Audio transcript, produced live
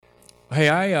Hey,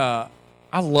 I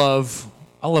love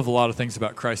a lot of things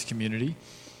about Christ Community,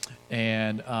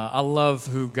 and I love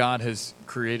who God has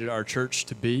created our church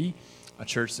to be, a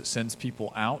church that sends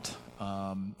people out.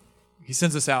 He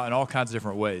sends us out in all kinds of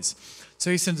different ways. So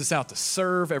he sends us out to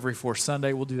serve every fourth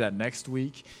Sunday. We'll do that next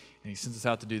week, and he sends us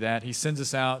out to do that. He sends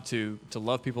us out to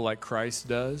love people like Christ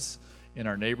does in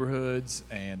our neighborhoods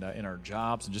and in our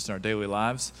jobs and just in our daily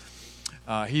lives.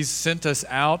 He's sent us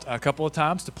out a couple of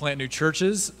times to plant new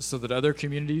churches so that other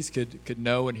communities could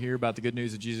know and hear about the good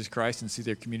news of Jesus Christ and see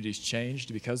their communities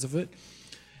changed because of it.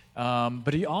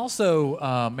 But he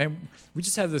also, we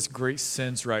just have this great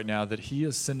sense right now that he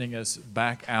is sending us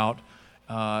back out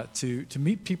to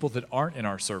meet people that aren't in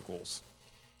our circles.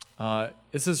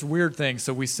 It's this weird thing.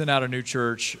 So we sent out a new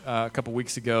church a couple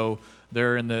weeks ago.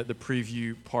 They're in the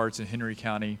preview parts in Henry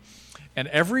County. And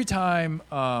every time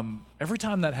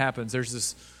that happens, there's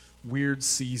this weird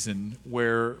season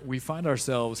where we find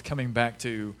ourselves coming back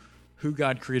to who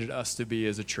God created us to be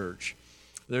as a church.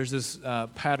 There's this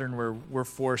pattern where we're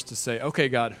forced to say, okay,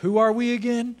 God, who are we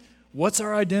again? What's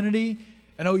our identity?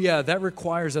 And oh yeah, that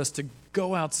requires us to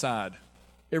go outside.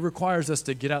 It requires us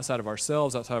to get outside of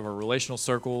ourselves, outside of our relational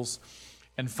circles,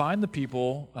 and find the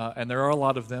people, and there are a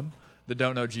lot of them, that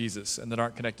don't know Jesus and that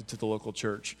aren't connected to the local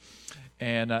church.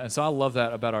 And so I love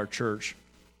that about our church.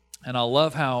 And I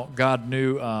love how God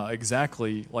knew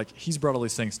exactly, like he's brought all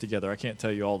these things together. I can't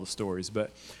tell you all the stories, but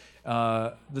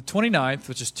the 29th,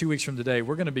 which is 2 weeks from today,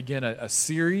 we're going to begin a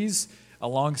series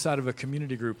alongside of a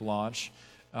community group launch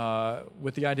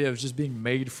with the idea of just being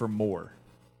made for more.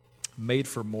 Made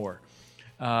for more.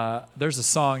 There's a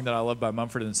song that I love by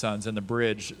Mumford & Sons, and the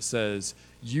bridge says,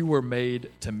 "You were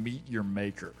made to meet your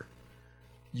maker."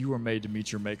 You were made to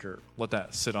meet your maker. Let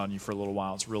that sit on you for a little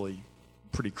while. It's really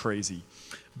pretty crazy.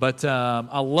 But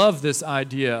I love this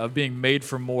idea of being made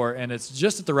for more, and it's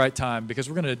just at the right time because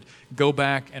we're going to go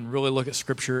back and really look at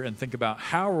Scripture and think about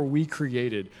how are we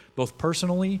created, both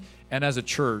personally and as a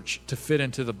church, to fit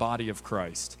into the body of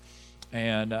Christ.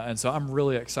 And so I'm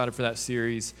really excited for that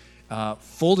series.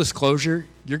 Full disclosure,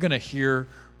 you're going to hear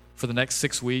for the next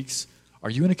 6 weeks, are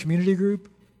you in a community group?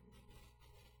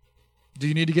 Do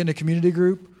you need to get in a community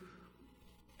group?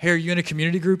 Hey, are you in a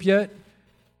community group yet?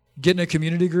 Get in a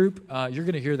community group. You're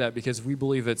going to hear that because we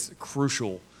believe it's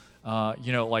crucial.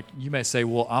 Like you may say,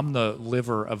 well, I'm the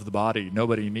liver of the body.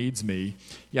 Nobody needs me.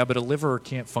 Yeah, but a liver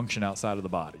can't function outside of the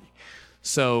body.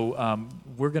 So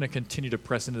we're going to continue to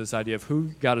press into this idea of who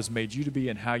God has made you to be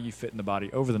and how you fit in the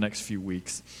body over the next few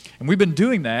weeks. And we've been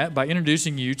doing that by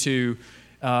introducing you to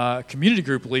community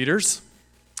group leaders.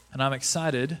 And I'm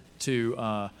excited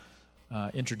to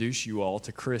introduce you all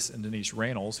to Chris and Denise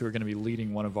Reynolds, who are going to be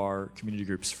leading one of our community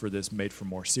groups for this Made for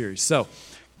More series. So,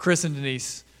 Chris and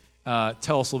Denise,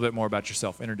 tell us a little bit more about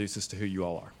yourself. Introduce us to who you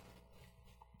all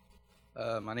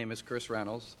are. My name is Chris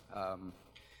Reynolds.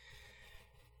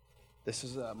 This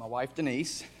is my wife,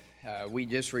 Denise. We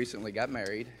just recently got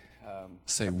married.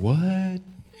 Say what?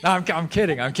 No, I'm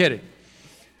kidding.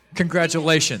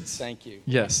 Congratulations. Thank you.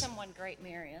 Yes. Someone great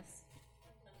marry us.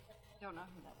 Don't know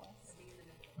who that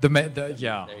was.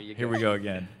 Yeah, here we go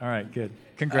again. All right, good.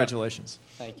 Congratulations.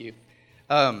 Thank you.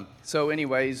 So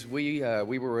anyways, we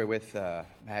were with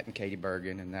Matt and Katie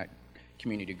Bergen in that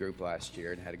community group last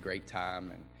year and had a great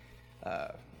time.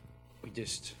 And we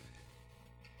just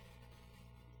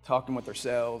talking with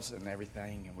ourselves and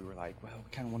everything. And we were like, well,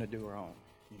 we kind of want to do our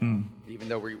own. Even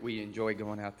though we enjoy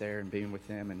going out there and being with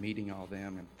them and meeting all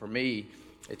them. And for me,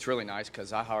 it's really nice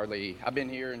because I've been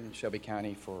here in Shelby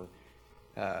County for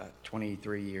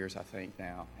 23 years, I think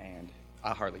now, and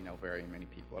I hardly know very many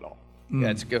people at all. Yeah,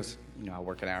 it's because, I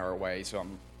work an hour away, so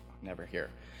I'm never here.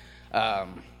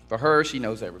 For her, she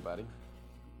knows everybody,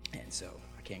 and so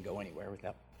I can't go anywhere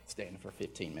without standing for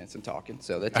 15 minutes and talking,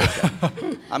 so that's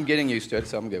okay. I'm getting used to it,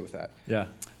 so I'm good with that. Yeah.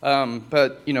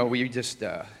 But, we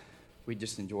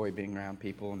just enjoy being around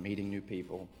people and meeting new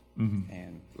people,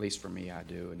 and at least for me, I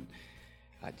do, and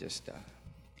I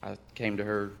came to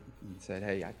her and said,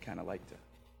 hey, I'd kind of like to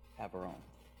have our own.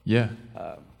 Yeah.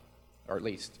 Or at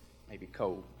least maybe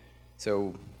co.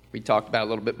 So we talked about it a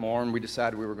little bit more, and we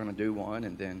decided we were going to do one.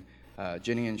 And then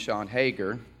Jenny and Sean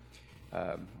Hager,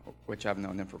 which I've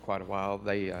known them for quite a while,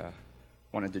 they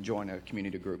wanted to join a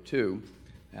community group too.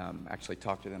 Actually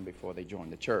talked to them before they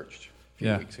joined the church a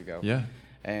few weeks ago. Yeah.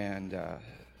 And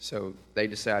so they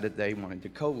decided they wanted to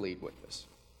co-lead with us.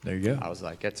 There you go. I was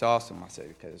like, that's awesome. I said,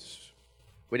 because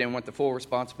we didn't want the full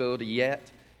responsibility yet,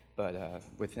 but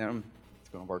with them, it's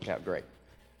going to work out great.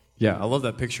 Yeah, I love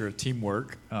that picture of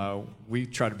teamwork. We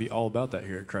try to be all about that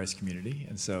here at Christ Community,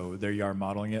 and so there you are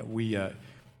modeling it. We,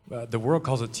 the world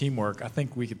calls it teamwork. I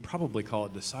think we could probably call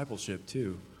it discipleship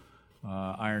too.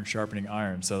 iron sharpening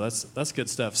iron. So that's good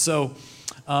stuff. So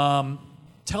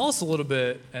tell us a little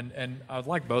bit, and I'd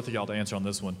like both of y'all to answer on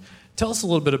this one. Tell us a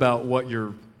little bit about what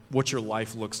your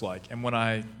life looks like. And when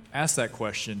I ask that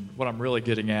question, what I'm really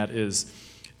getting at is,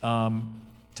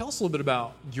 tell us a little bit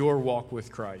about your walk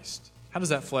with Christ. How does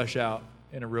that flesh out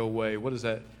in a real way? What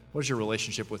does your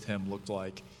relationship with Him look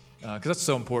like? Because that's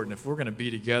so important. If we're going to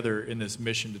be together in this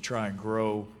mission to try and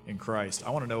grow in Christ, I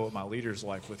want to know what my leader's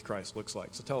life with Christ looks like.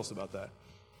 So tell us about that.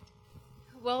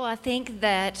 Well, I think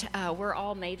that we're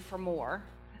all made for more.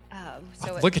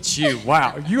 Look at you.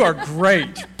 Wow. You are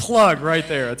great. Plug right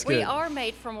there. That's good. We are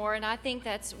made for more, and I think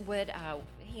that's what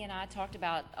he and I talked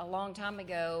about a long time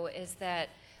ago, is that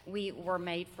we were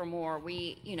made for more.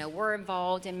 We're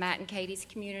involved in Matt and Katie's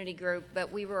community group, but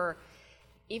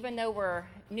even though we're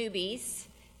newbies,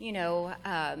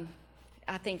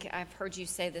 I think I've heard you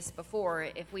say this before,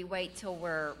 if we wait till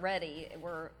we're ready,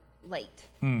 we're late,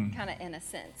 kind of in a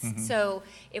sense. Mm-hmm. So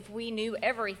if we knew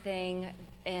everything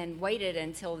and waited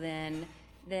until then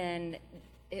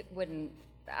it wouldn't.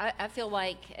 I feel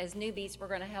like as newbies, we're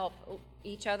going to help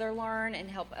each other learn and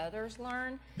help others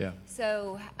learn. Yeah.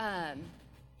 So,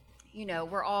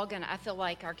 we're all going to, I feel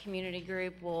like our community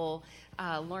group will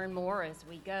learn more as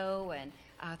we go, and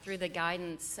through the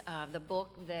guidance of the book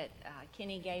that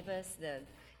Kenny gave us, the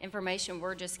information,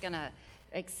 we're just going to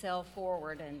excel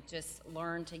forward and just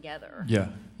learn together.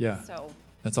 Yeah. So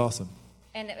that's awesome.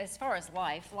 And as far as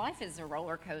life is a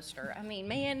roller coaster. I mean,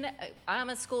 man, I'm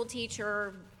a school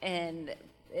teacher, and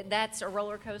that's a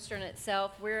roller coaster in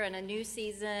itself. We're in a new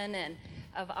season and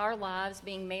of our lives,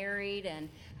 being married, and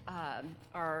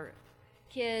our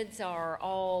kids are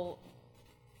all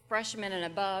freshmen and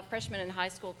above, freshmen in high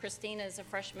school. Christina is a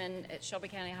freshman at Shelby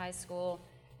County High School.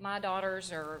 My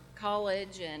daughters are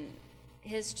college, and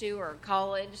his two are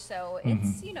college. So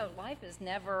it's, life is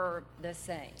never the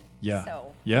same. Yeah.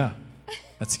 So. Yeah.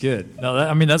 That's good.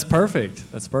 No, that's perfect.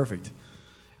 That's perfect.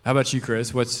 How about you,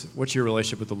 Chris? What's your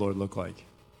relationship with the Lord look like?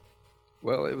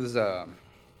 Well, it was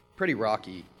pretty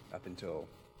rocky up until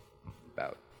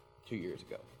about 2 years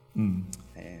ago.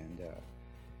 And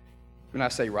when I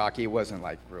say rocky, it wasn't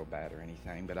like real bad or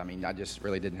anything, but I just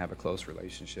really didn't have a close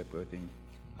relationship with him.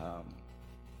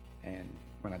 And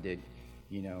when I did,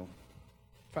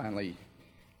 finally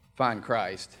find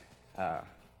Christ,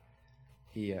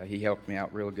 he helped me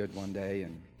out real good one day,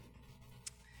 and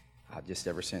just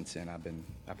ever since then I've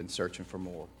been searching for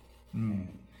more. And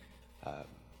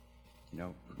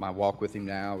my walk with him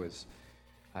now is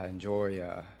I enjoy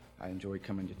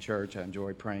coming to church. I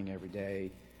enjoy praying every day.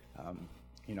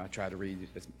 I try to read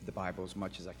the Bible as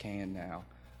much as I can now.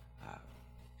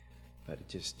 But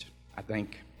I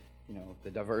think,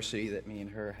 the diversity that me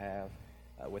and her have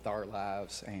with our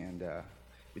lives, and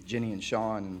with Jenny and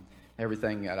Sean and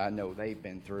everything that I know they've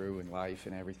been through in life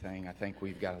and everything, I think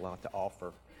we've got a lot to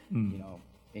offer.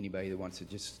 Anybody that wants to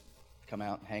just come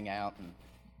out and hang out and,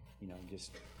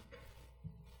 just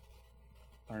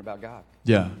learn about God.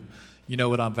 Yeah.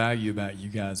 What I value about you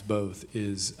guys both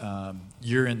is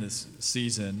you're in this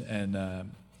season,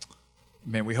 and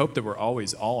man, we hope that we're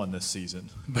always all in this season.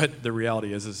 But the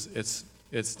reality is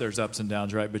it's there's ups and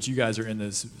downs, right? But you guys are in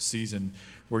this season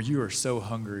where you are so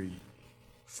hungry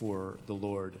for the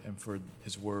Lord and for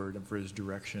His Word and for His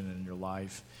direction in your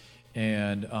life.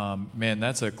 And man,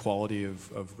 that's a quality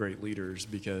of great leaders,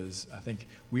 because I think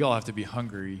we all have to be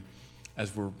hungry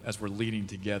as we're leading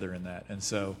together in that. And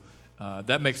so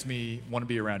that makes me want to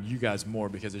be around you guys more,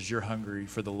 because as you're hungry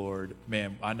for the Lord,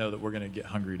 man, I know that we're going to get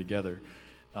hungry together.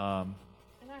 And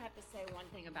I have to say one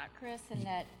thing about Chris, and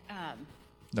that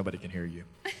nobody can hear you.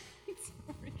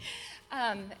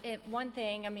 One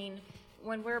thing,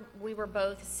 when we were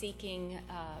both seeking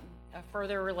a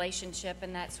further relationship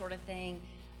and that sort of thing,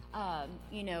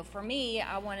 for me,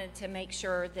 I wanted to make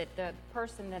sure that the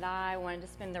person that I wanted to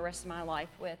spend the rest of my life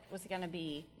with was going to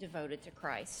be devoted to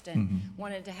Christ, and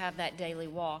wanted to have that daily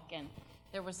walk. And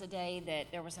there was a day that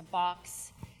there was a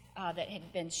box that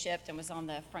had been shipped and was on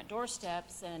the front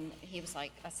doorsteps, and he was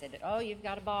like, I said, "Oh, you've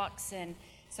got a box." And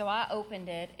so I opened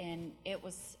it, and it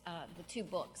was the 2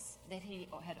 books that he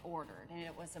had ordered. And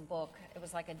it was a book, it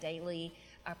was like a daily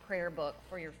prayer book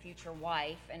for your future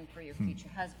wife and for your future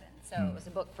husband. So it was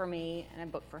a book for me and a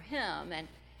book for him. And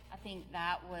I think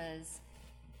that was,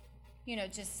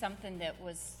 just something that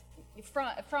was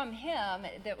from him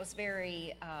that was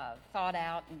very thought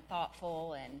out and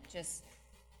thoughtful, and just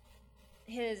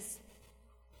his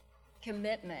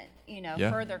commitment,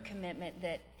 further commitment,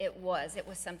 that it was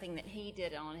something that he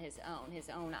did on his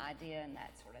own idea and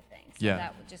that sort of thing. So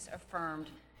that just affirmed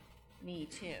me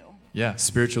too. Yeah,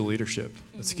 spiritual leadership.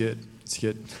 That's good. That's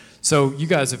good. So you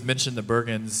guys have mentioned the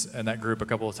Bergens and that group a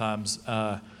couple of times.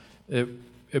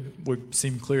 It would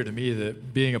seem clear to me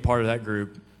that being a part of that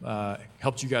group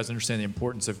helped you guys understand the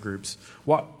importance of groups.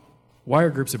 Why are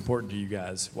groups important to you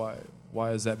guys? Why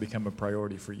has that become a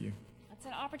priority for you? It's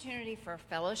an opportunity for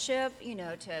fellowship,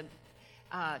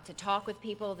 to talk with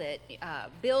people that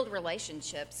build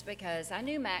relationships, because I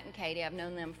knew Matt and Katie. I've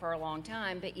known them for a long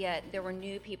time, but yet there were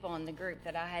new people in the group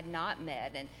that I had not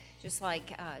met. And just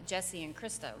like Jesse and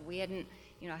Krista, we hadn't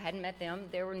met them.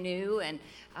 They were new, and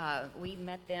we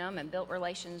met them and built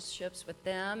relationships with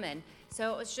them. And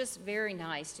so it was just very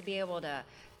nice to be able to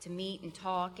meet and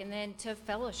talk, and then to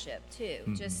fellowship too,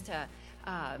 just to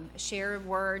share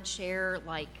words, share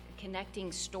like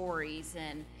connecting stories,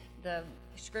 and the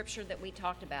scripture that we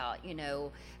talked about,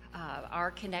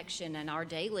 our connection and our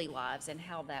daily lives and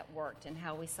how that worked and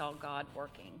how we saw God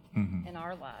working in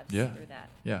our lives through that.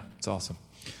 Yeah, it's awesome.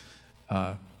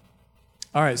 All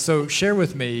right, so share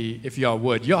with me, if y'all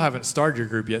would. Y'all haven't started your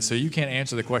group yet, so you can't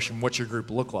answer the question, what's your group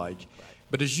look like?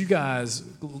 But as you guys,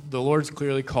 the Lord's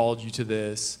clearly called you to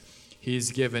this.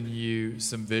 He's given you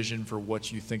some vision for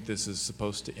what you think this is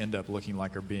supposed to end up looking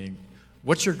like or being.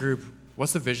 What's your group?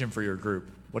 What's the vision for your group?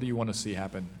 What do you want to see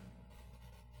happen?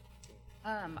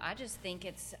 I just think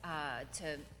it's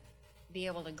to be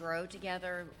able to grow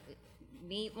together,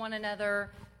 meet one another,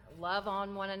 love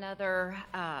on one another,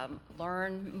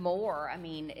 learn more. I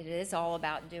mean, it is all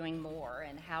about doing more,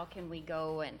 and how can we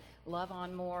go and love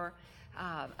on more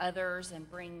others and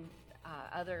bring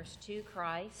others to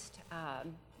Christ,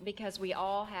 because we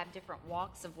all have different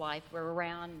walks of life. We're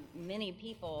around many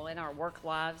people in our work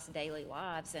lives, daily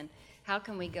lives, and how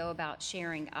can we go about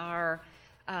sharing our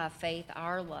faith,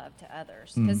 our love to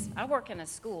others? Because I work in a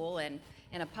school, and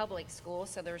in a public school,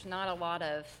 so there's not a lot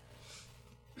of,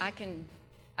 I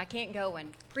can't go and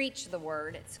preach the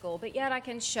word at school, but yet I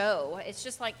can show. It's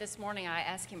just like this morning I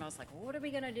asked him, I was like, well, what are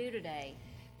we going to do today?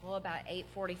 Well, about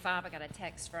 8:45, I got a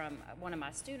text from one of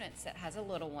my students that has a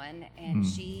little one, and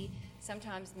she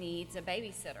sometimes needs a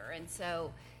babysitter. And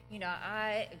so,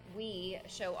 we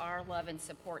show our love and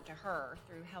support to her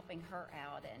through helping her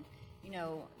out. And,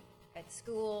 at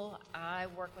school, I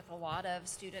work with a lot of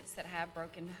students that have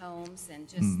broken homes and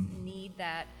just need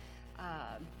that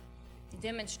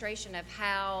demonstration of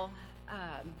how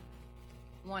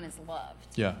one is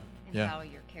loved and how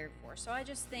you're cared for. So I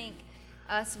just think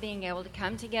us being able to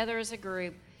come together as a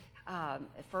group,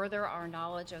 further our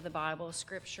knowledge of the Bible,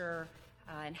 Scripture,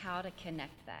 and how to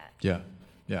connect that.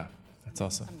 Yeah, that's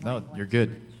awesome. No, you're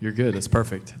good. You're good. That's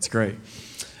perfect. That's great.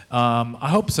 I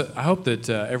hope that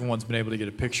everyone's been able to get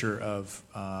a picture of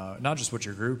not just what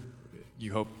your group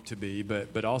you hope to be,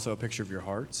 but also a picture of your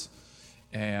hearts.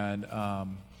 And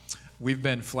we've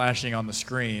been flashing on the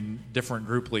screen different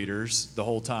group leaders the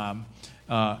whole time,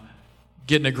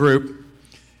 getting a group.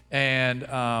 And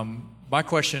my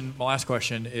last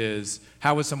question is,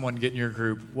 how would someone get in your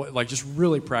group? Just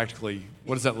really practically,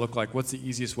 what does that look like? What's the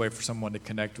easiest way for someone to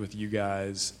connect with you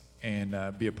guys and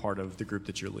be a part of the group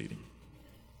that you're leading?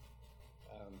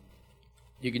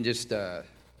 You can just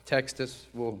text us.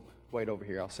 We'll wait over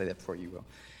here. I'll say that before you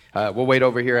will. We'll wait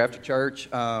over here after church.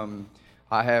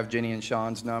 I have Jenny and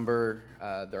Sean's number.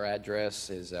 Their address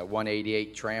is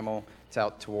 188 Trammell. It's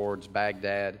out towards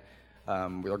Baghdad.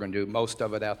 We're going to do most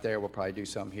of it out there. We'll probably do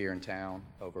some here in town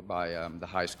over by the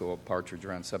high school, Partridge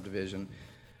Run subdivision.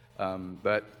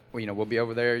 But we'll be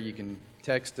over there. You can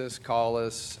text us, call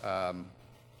us. I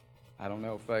don't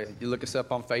know if you look us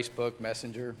up on Facebook,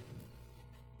 Messenger.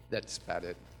 That's about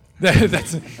it.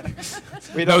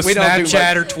 we don't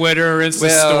Snapchat or Twitter or Insta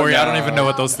story. No, I don't even know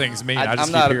what those things mean. I'm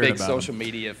not a big social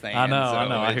media fan. I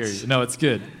know. I hear you. No, it's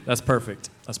good. That's perfect.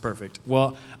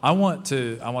 Well, I want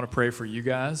to pray for you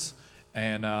guys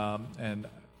and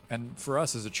for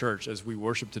us as a church as we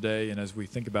worship today and as we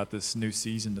think about this new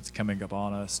season that's coming up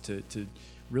on us to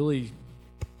really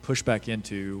push back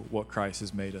into what Christ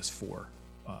has made us for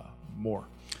more.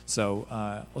 So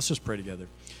let's just pray together.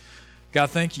 God,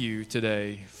 thank you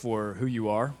today for who you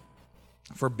are,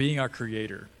 for being our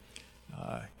creator.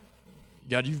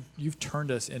 God, you've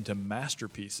turned us into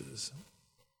masterpieces.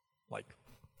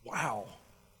 Wow.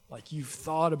 You've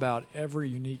thought about every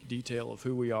unique detail of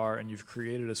who we are, and you've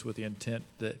created us with the intent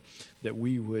that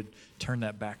we would turn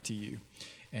that back to you.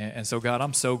 And so, God,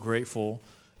 I'm so grateful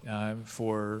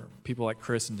for people like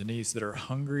Chris and Denise that are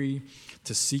hungry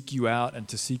to seek you out and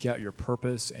to seek out your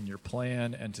purpose and your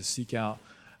plan and to seek out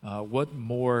what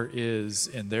more is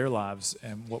in their lives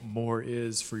and what more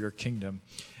is for your kingdom.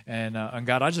 And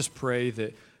God, I just pray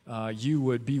that you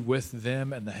would be with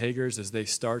them and the Hagers as they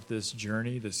start this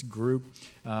journey, this group.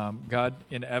 God,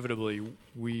 inevitably,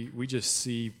 we just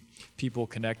see people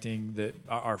connecting that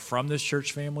are from this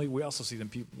church family. We also see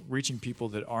them reaching people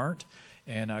that aren't.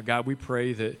 And God, we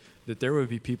pray that there would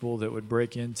be people that would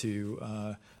break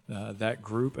into that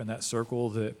group and that circle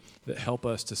that help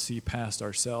us to see past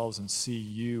ourselves and see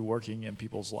you working in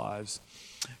people's lives.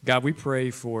 God, we pray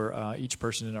for each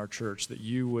person in our church that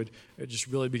you would just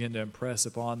really begin to impress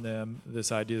upon them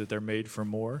this idea that they're made for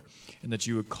more, and that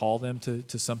you would call them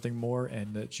to something more,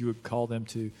 and that you would call them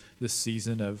to this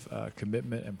season of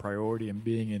commitment and priority and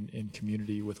being in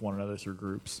community with one another through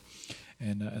groups.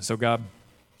 And so, God,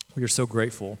 we are so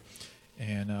grateful,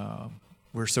 and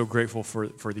we're so grateful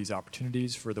for these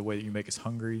opportunities, for the way that you make us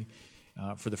hungry,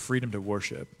 for the freedom to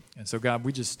worship. And so, God,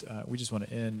 we just want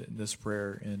to end this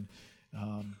prayer in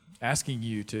asking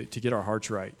you to get our hearts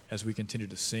right as we continue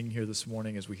to sing here this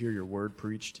morning, as we hear your word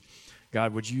preached.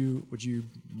 God, would you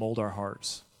mold our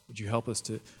hearts? Would you help us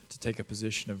to take a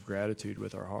position of gratitude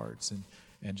with our hearts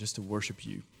and just to worship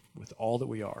you with all that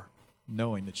we are,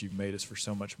 knowing that you've made us for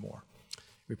so much more.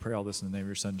 We pray all this in the name of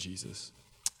your Son, Jesus.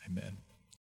 Amen.